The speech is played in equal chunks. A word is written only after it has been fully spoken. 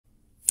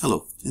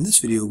Hello, in this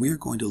video we are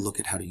going to look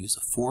at how to use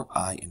a for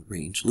I in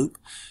range loop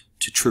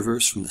to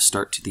traverse from the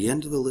start to the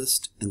end of the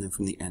list and then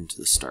from the end to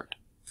the start.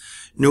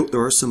 Note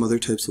there are some other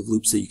types of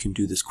loops that you can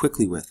do this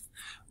quickly with.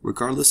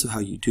 Regardless of how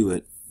you do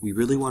it, we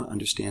really want to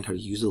understand how to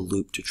use a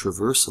loop to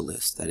traverse a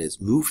list, that is,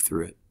 move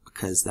through it,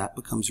 because that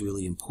becomes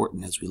really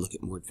important as we look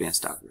at more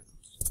advanced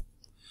algorithms.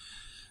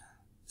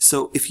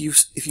 So if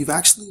you've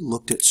actually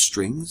looked at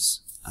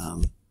strings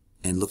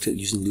and looked at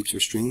using loops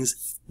for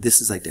strings, this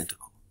is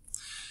identical.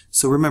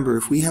 So remember,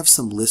 if we have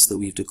some list that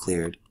we've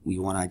declared, we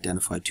want to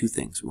identify two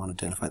things. We want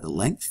to identify the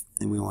length,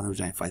 and we want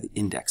to identify the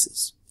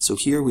indexes. So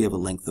here we have a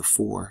length of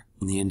 4,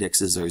 and the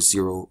indexes are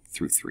 0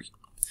 through 3.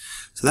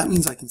 So that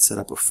means I can set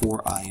up a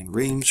for I in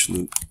range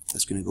loop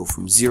that's going to go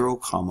from 0,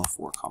 4,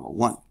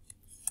 1.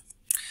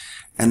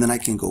 And then I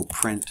can go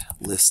print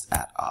list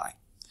at I.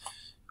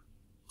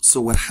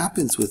 So what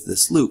happens with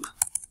this loop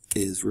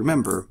is,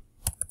 remember,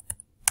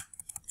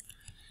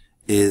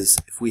 is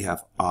if we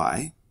have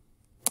I,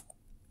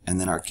 and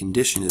then our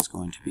condition is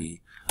going to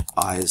be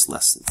I is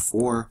less than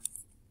 4,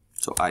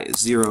 so I is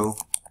 0,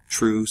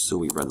 true, so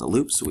we run the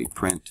loop, so we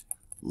print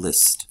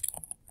list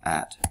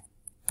at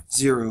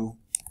 0,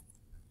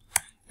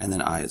 and then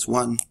I is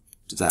 1.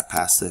 Does that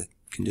pass the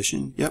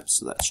condition? Yep,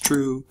 so that's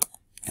true,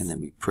 and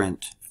then we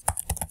print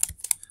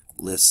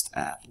list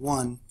at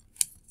 1.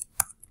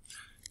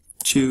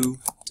 2,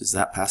 does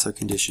that pass our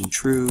condition?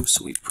 True,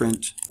 so we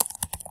print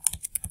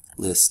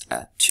list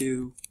at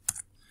 2.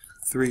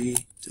 3,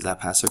 does that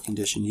pass our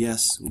condition?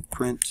 Yes, we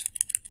print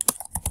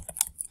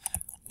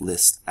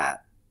list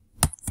at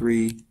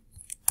 3.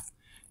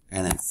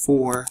 And then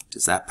 4,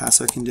 does that pass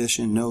our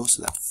condition? No,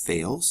 so that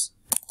fails.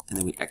 And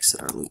then we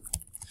exit our loop.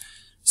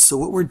 So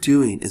what we're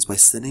doing is, by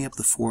setting up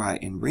the for I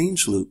in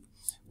range loop,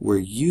 we're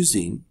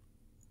using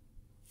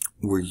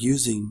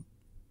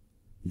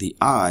the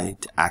I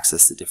to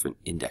access the different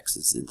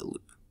indexes in the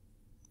loop.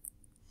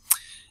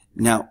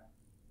 Now,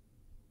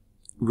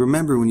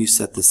 remember when you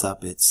set this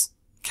up, it's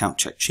count,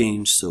 check,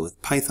 change. So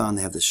with Python,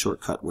 they have this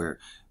shortcut where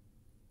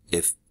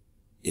if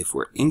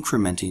we're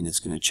incrementing, it's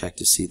going to check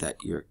to see that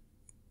your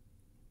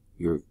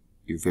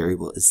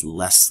variable is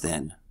less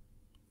than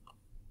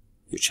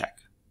your check.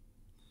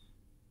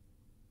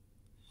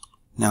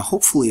 Now,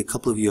 hopefully, a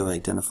couple of you have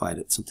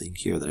identified something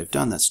here that I've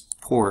done that's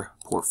poor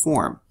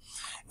form.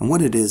 And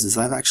what it is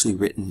I've actually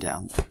written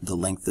down the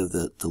length of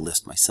the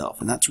list myself,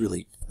 and that's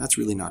really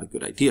not a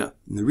good idea.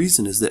 And the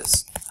reason is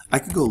this: I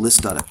could go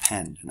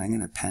list.append, and I'm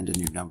going to append a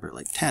new number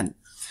like 10.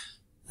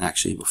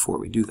 Actually, before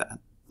we do that,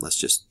 let's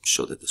just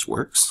show that this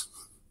works.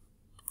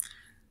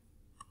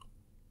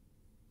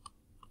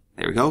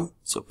 There we go.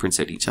 So it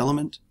prints out each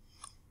element.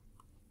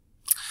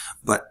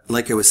 But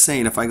like I was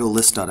saying, if I go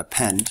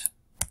list.append,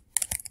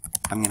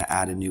 I'm going to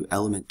add a new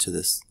element to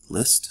this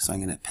list. So I'm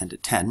going to append a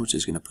 10, which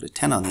is going to put a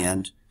 10 on the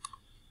end.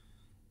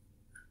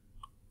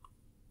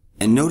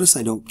 And notice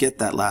I don't get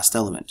that last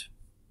element.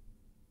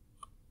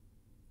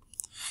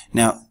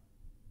 Now,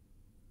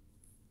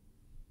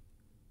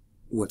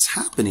 what's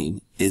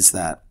happening is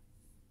that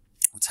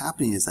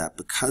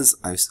because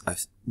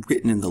I've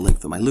written in the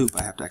length of my loop,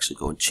 I have to actually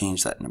go and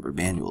change that number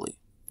manually.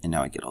 And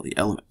now I get all the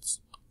elements.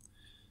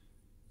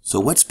 So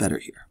what's better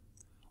here?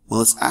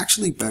 Well, it's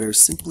actually better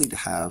simply to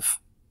have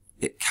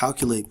it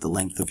calculate the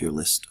length of your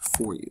list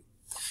for you.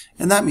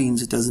 And that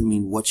means it doesn't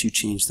mean what you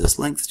change this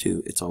length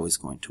to, it's always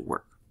going to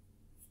work.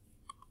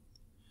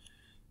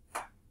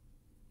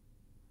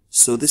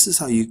 So this is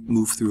how you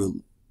move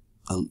through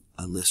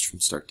a list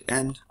from start to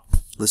end.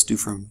 Let's do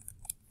from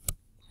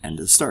end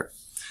to start.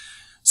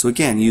 So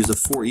again, use a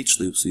for each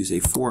loop, so use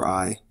a for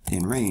I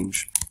in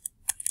range.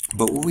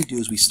 But what we do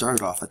is we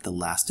start off at the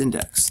last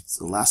index.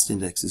 So the last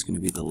index is going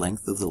to be the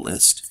length of the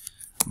list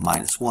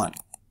minus 1.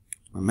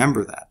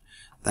 Remember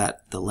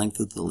that the length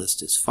of the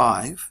list is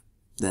 5,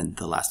 then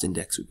the last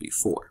index would be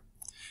 4.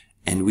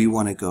 And we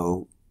want to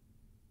go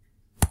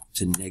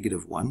to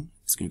 -1.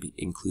 It's going to be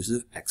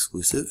inclusive,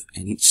 exclusive,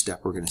 and each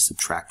step we're going to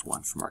subtract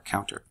 1 from our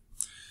counter.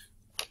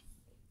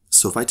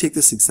 So if I take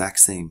this exact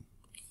same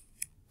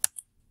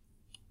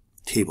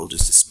table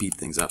just to speed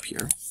things up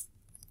here,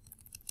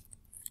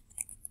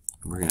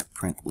 we're going to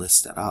print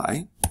list at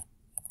I.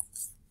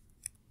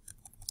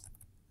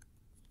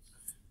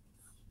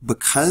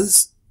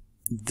 Because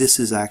this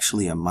is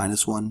actually a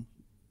 -1,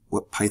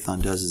 what Python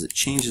does is it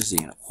changes the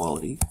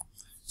inequality.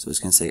 So it's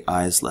going to say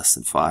I is less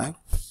than 5.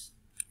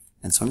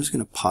 And so I'm just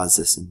going to pause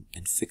this and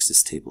fix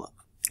this table up.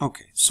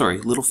 Okay,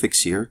 sorry, little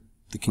fix here.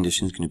 The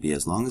condition is going to be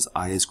as long as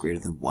I is greater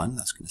than 1,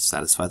 that's going to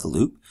satisfy the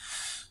loop.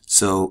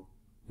 So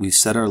we've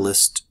set our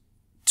list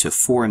to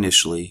 4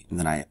 initially, and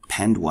then I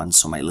append 1,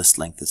 so my list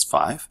length is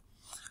 5.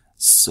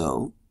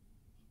 So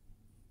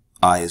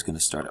I is going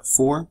to start at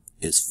 4.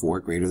 Is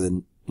 4 greater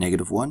than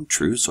 -1?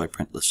 True, so I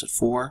print list at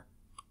 4.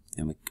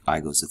 Then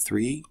I goes to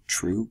 3,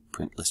 true,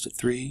 print list at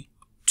 3,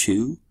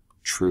 2,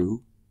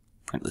 true,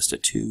 print list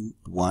at 2,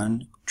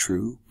 1,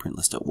 true, print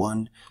list at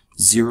 1,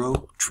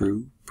 0,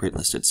 true, print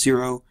list at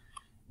 0,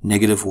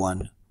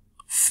 -1,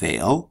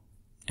 fail,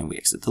 and we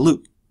exit the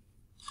loop.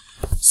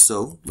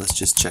 So let's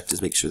just check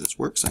to make sure this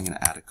works. I'm going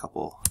to add a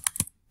couple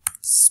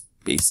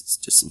spaces,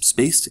 just some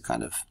space to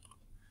kind of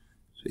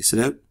space it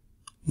out.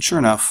 And sure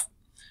enough,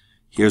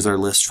 here's our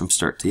list from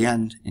start to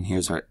end, and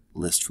here's our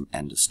list from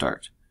end to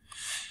start.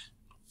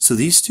 So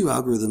these two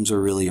algorithms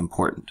are really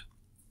important.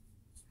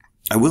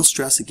 I will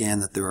stress again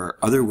that there are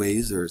other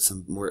ways, there are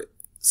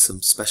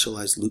some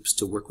specialized loops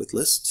to work with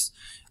lists.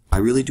 I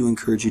really do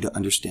encourage you to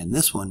understand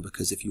this one,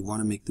 because if you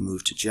want to make the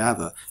move to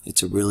Java,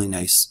 it's a really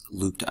nice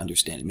loop to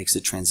understand. It makes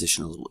the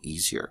transition a little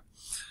easier.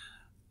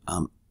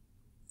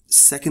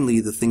 Secondly,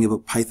 the thing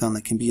about Python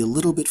that can be a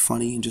little bit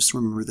funny, and just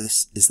remember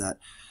this, is that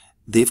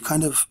they've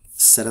kind of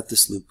set up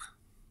this loop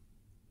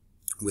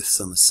with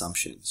some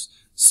assumptions.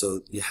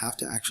 So you have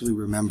to actually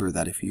remember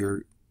that if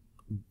you're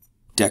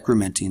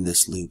decrementing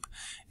this loop,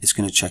 it's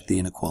going to check the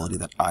inequality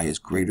that I is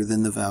greater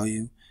than the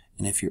value.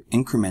 And if you're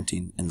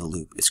incrementing in the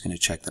loop, it's going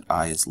to check that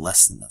I is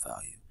less than the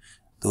value.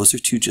 Those are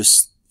two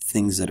just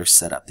things that are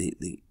set up.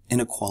 The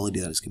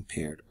inequality that is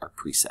compared are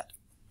preset.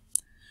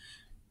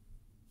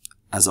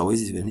 As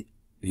always, if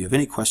you have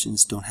any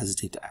questions, don't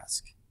hesitate to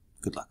ask.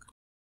 Good luck.